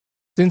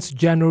Since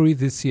January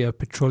this year,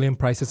 petroleum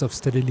prices have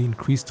steadily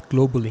increased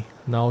globally,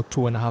 now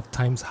 2.5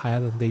 times higher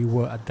than they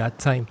were at that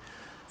time.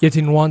 Yet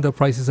in Rwanda,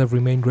 prices have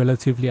remained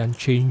relatively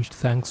unchanged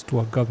thanks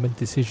to a government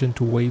decision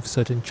to waive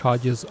certain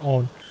charges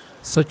on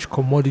such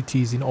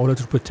commodities in order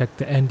to protect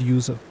the end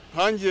user.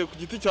 A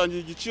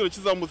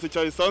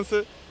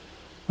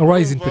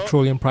rise in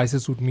petroleum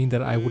prices would mean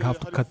that I would have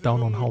to cut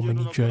down on how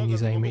many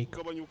journeys I make.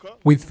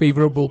 With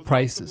favorable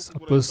prices, a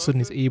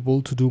person is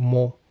able to do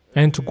more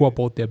and to go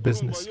about their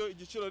business.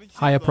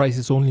 Higher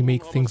prices only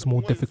make things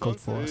more difficult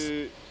for us.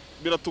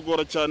 The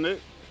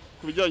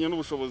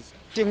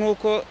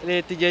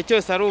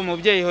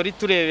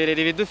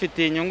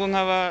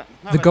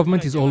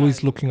government is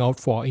always looking out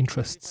for our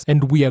interests,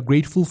 and we are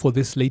grateful for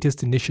this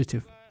latest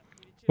initiative.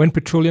 When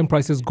petroleum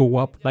prices go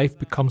up, life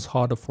becomes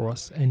harder for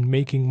us, and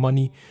making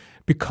money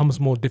becomes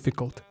more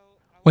difficult.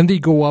 When they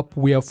go up,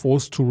 we are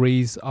forced to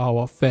raise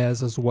our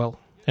fares as well,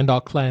 and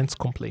our clients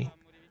complain.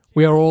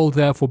 We are all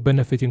therefore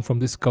benefiting from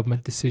this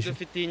government decision.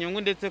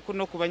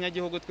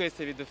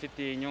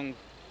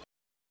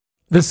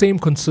 The same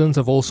concerns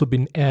have also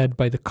been aired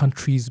by the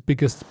country's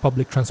biggest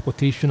public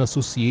transportation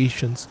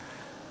associations,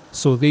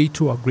 so they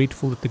too are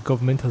grateful that the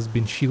government has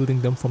been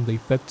shielding them from the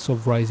effects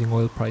of rising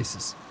oil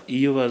prices.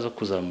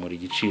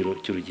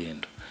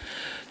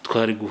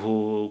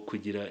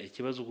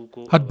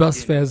 Had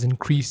bus fares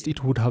increased,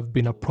 it would have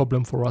been a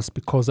problem for us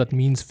because that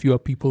means fewer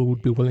people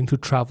would be willing to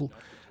travel,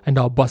 and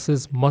our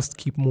buses must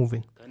keep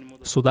moving.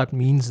 So that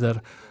means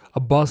that a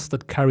bus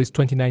that carries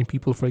 29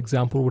 people, for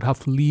example, would have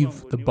to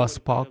leave the bus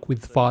park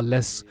with far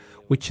less,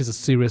 which is a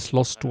serious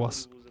loss to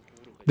us.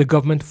 The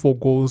government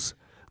forgoes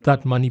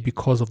that money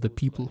because of the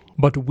people,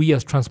 but we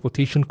as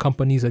transportation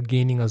companies are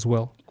gaining as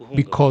well,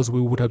 because we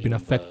would have been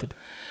affected.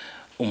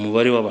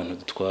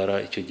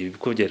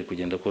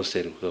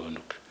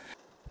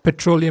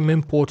 Petroleum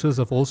importers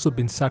have also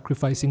been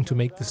sacrificing to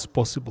make this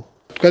possible.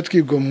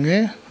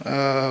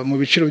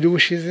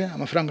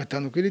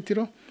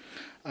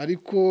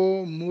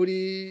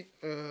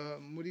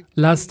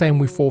 Last time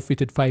we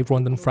forfeited 5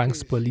 Rwandan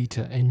francs per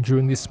litre, and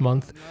during this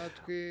month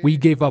we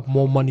gave up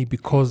more money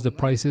because the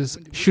prices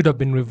should have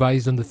been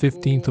revised on the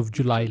 15th of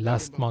July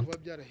last month.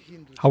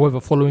 However,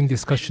 following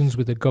discussions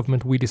with the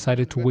government, we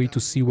decided to wait to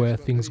see where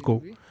things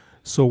go.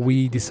 So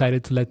we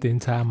decided to let the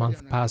entire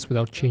month pass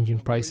without changing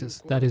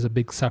prices. That is a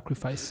big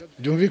sacrifice.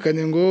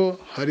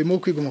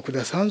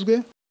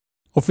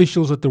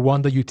 Officials at the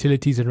Rwanda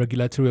Utilities and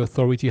Regulatory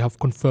Authority have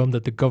confirmed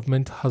that the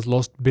government has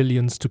lost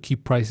billions to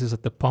keep prices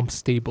at the pump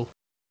stable.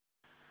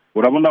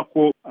 You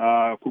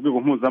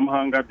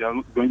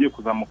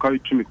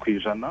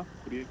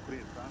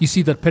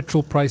see that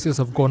petrol prices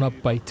have gone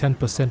up by 10%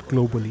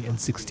 globally and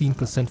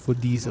 16% for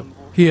diesel.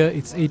 Here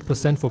it's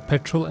 8% for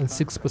petrol and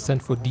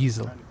 6% for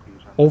diesel.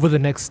 Over the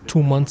next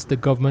 2 months, the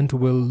government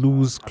will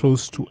lose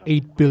close to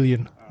 8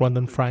 billion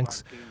Rwandan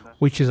francs,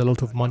 which is a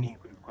lot of money.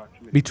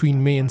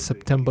 Between May and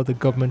September, the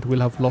government will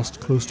have lost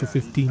close to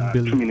 15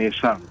 billion.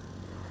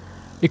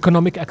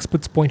 Economic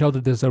experts point out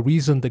that there's a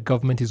reason the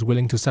government is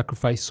willing to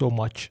sacrifice so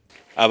much.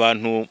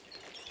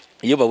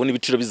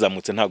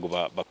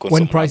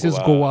 When prices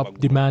go up,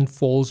 demand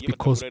falls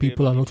because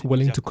people are not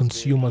willing to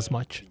consume as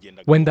much.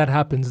 When that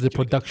happens, the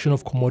production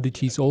of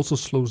commodities also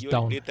slows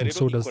down, and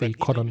so does the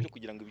economy.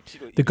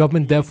 The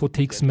government therefore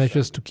takes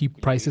measures to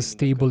keep prices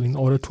stable in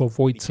order to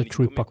avoid such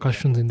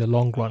repercussions in the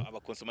long run.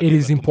 It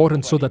is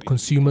important so that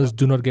consumers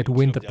do not get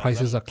wind that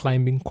prices are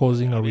climbing,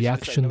 causing a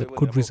reaction that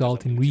could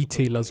result in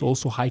retailers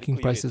also hiking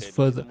prices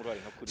further.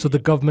 So the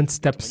government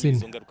steps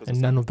in, and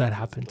none of that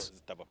happens.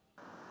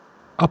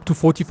 Up to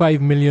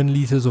 45 million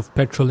litres of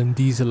petrol and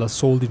diesel are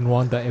sold in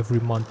Rwanda every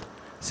month.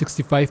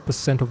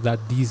 65% of that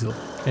diesel,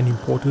 and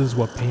importers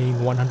were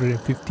paying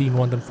 115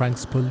 Rwandan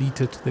francs per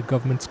litre to the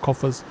government's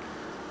coffers,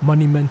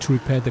 money meant to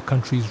repair the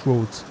country's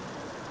roads.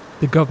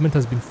 The government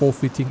has been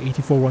forfeiting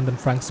 84 Rwandan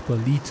francs per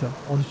litre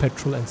on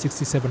petrol and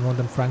 67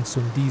 Rwandan francs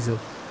on diesel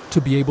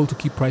to be able to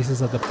keep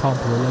prices at the pump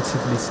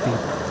relatively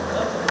stable.